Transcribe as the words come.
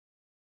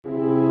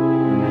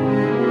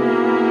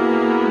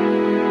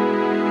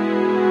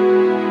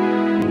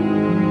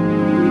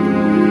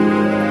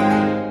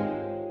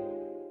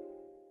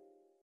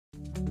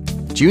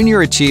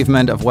Junior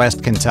Achievement of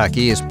West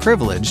Kentucky is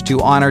privileged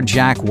to honor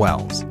Jack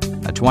Wells,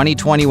 a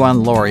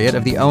 2021 laureate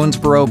of the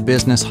Owensboro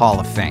Business Hall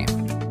of Fame.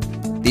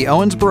 The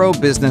Owensboro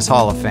Business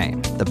Hall of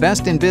Fame, the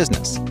best in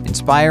business,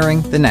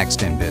 inspiring the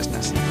next in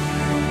business.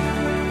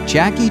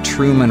 Jackie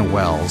Truman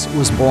Wells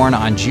was born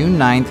on June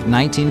 9,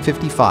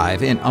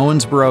 1955 in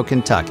Owensboro,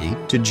 Kentucky,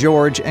 to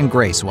George and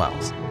Grace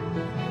Wells.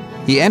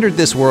 He entered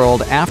this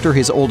world after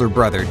his older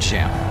brother,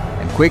 Jim,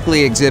 and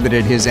quickly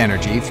exhibited his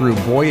energy through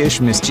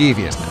boyish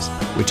mischievousness,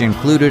 which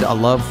included a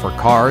love for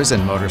cars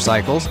and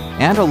motorcycles,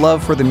 and a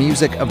love for the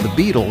music of the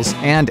Beatles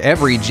and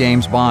every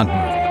James Bond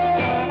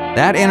movie.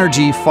 That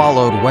energy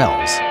followed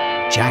Wells,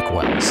 Jack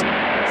Wells,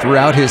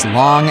 throughout his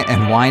long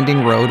and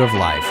winding road of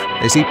life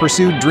as he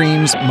pursued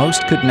dreams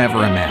most could never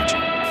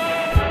imagine.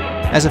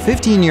 As a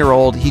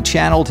 15-year-old, he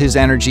channeled his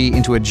energy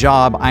into a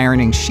job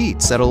ironing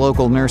sheets at a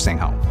local nursing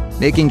home,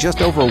 making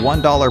just over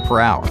 $1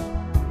 per hour.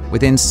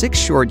 Within 6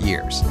 short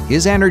years,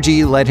 his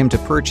energy led him to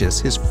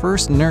purchase his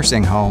first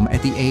nursing home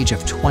at the age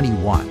of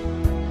 21.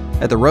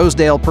 At the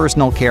Rosedale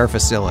Personal Care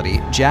Facility,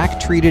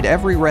 Jack treated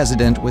every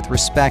resident with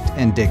respect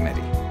and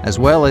dignity, as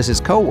well as his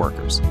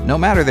co-workers, no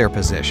matter their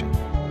position.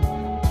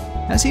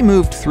 As he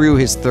moved through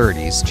his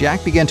 30s,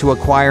 Jack began to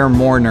acquire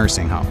more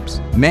nursing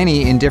homes,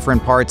 many in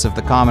different parts of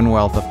the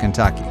Commonwealth of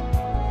Kentucky.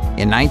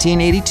 In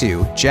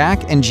 1982,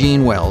 Jack and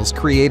Jean Wells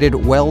created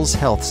Wells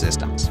Health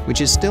Systems,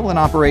 which is still in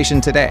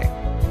operation today.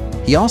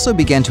 He also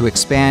began to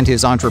expand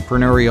his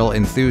entrepreneurial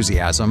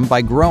enthusiasm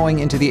by growing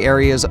into the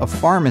areas of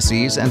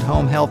pharmacies and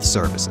home health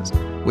services,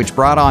 which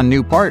brought on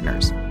new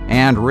partners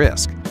and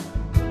risk.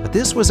 But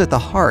this was at the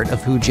heart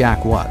of who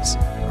Jack was,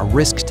 a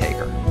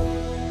risk-taker.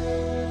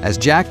 As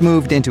Jack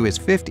moved into his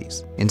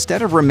 50s,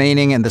 instead of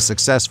remaining in the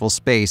successful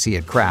space he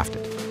had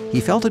crafted,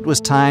 he felt it was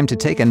time to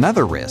take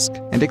another risk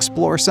and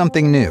explore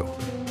something new.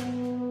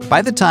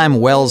 By the time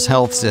Wells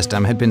Health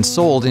System had been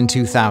sold in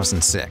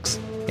 2006,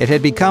 it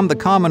had become the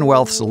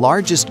Commonwealth's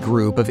largest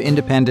group of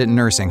independent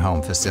nursing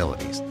home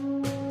facilities.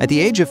 At the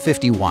age of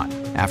 51,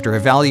 after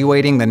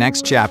evaluating the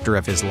next chapter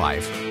of his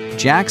life,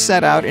 Jack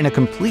set out in a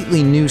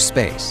completely new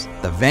space,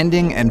 the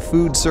vending and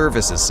food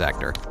services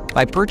sector,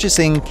 by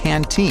purchasing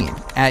Canteen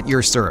at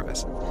Your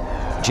Service.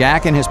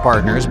 Jack and his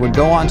partners would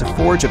go on to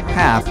forge a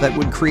path that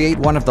would create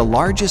one of the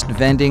largest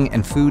vending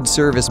and food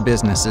service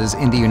businesses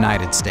in the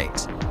United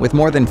States, with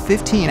more than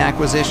 15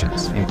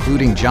 acquisitions,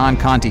 including John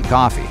Conti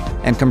Coffee,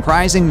 and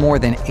comprising more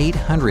than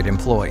 800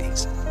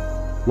 employees.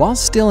 While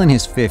still in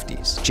his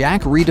 50s,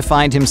 Jack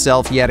redefined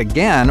himself yet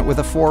again with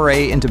a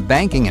foray into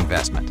banking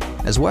investment,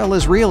 as well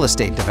as real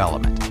estate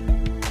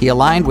development. He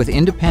aligned with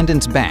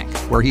Independence Bank,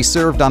 where he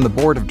served on the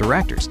board of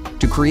directors,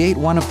 to create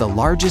one of the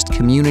largest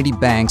community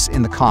banks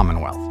in the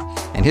Commonwealth.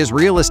 And his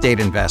real estate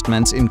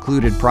investments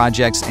included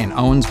projects in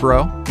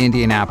Owensboro,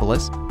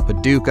 Indianapolis,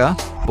 Paducah,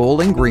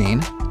 Bowling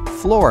Green,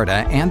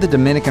 Florida, and the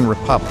Dominican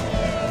Republic.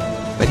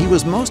 But he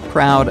was most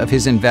proud of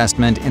his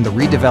investment in the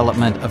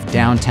redevelopment of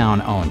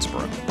downtown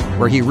Owensboro,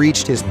 where he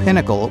reached his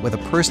pinnacle with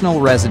a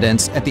personal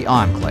residence at the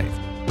Enclave,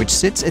 which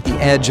sits at the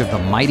edge of the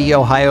mighty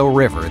Ohio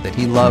River that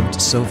he loved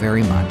so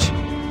very much.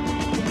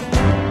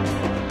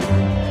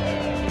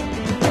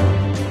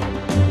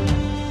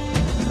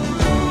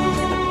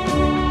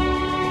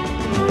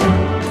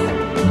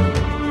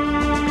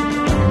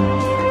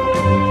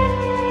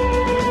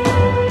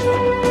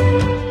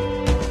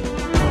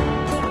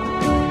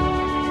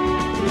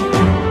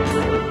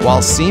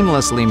 While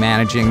seamlessly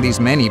managing these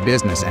many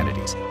business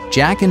entities,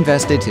 Jack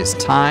invested his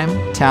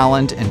time,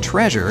 talent, and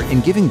treasure in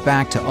giving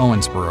back to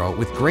Owensboro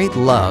with great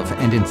love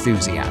and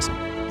enthusiasm.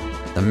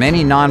 The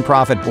many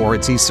nonprofit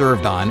boards he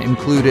served on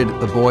included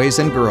the Boys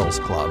and Girls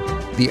Club,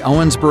 the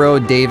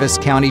Owensboro Davis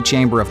County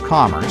Chamber of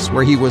Commerce,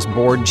 where he was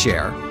board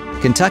chair,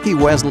 Kentucky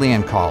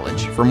Wesleyan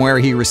College, from where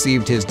he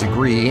received his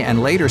degree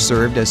and later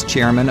served as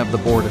chairman of the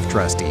Board of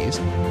Trustees,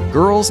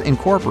 Girls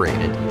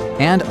Incorporated,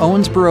 and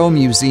Owensboro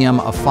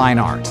Museum of Fine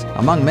Arts,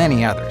 among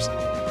many others.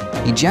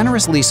 He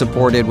generously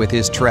supported with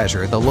his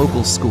treasure the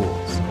local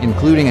schools,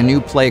 including a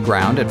new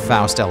playground at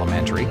Faust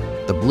Elementary,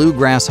 the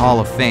Bluegrass Hall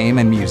of Fame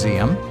and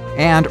Museum,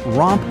 and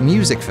Romp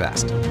Music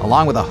Fest,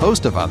 along with a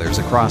host of others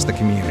across the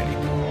community.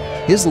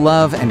 His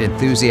love and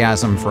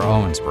enthusiasm for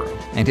Owensboro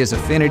and his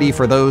affinity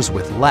for those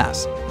with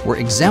less were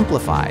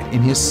exemplified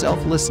in his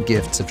selfless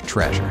gifts of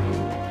treasure.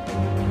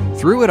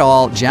 Through it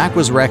all, Jack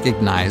was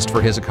recognized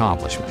for his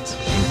accomplishments,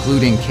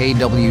 including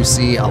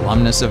KWC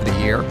Alumnus of the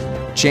Year,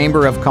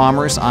 Chamber of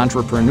Commerce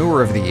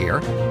Entrepreneur of the Year,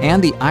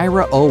 and the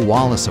Ira O.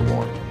 Wallace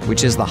Award,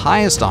 which is the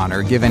highest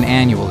honor given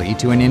annually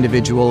to an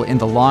individual in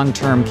the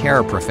long-term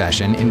care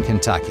profession in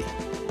Kentucky.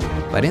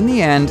 But in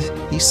the end,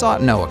 he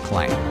sought no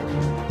acclaim.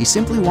 He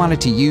simply wanted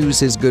to use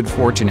his good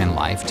fortune in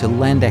life to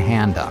lend a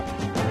hand up.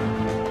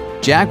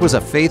 Jack was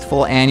a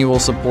faithful annual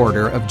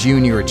supporter of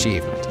Junior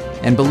Achievement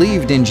and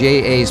believed in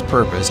JA's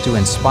purpose to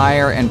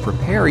inspire and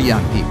prepare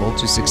young people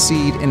to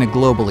succeed in a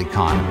global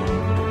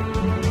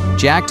economy.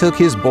 Jack took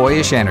his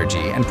boyish energy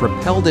and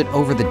propelled it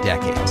over the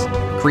decades,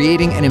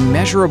 creating an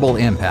immeasurable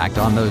impact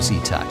on those he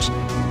touched.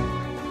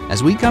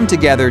 As we come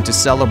together to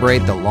celebrate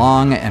the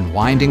long and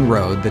winding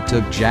road that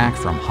took Jack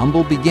from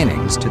humble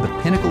beginnings to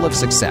the pinnacle of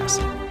success,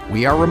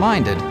 we are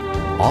reminded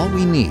all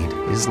we need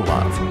is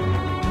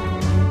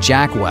love.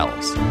 Jack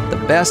Wells,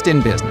 the best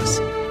in business,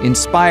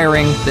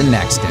 inspiring the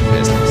next in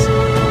business.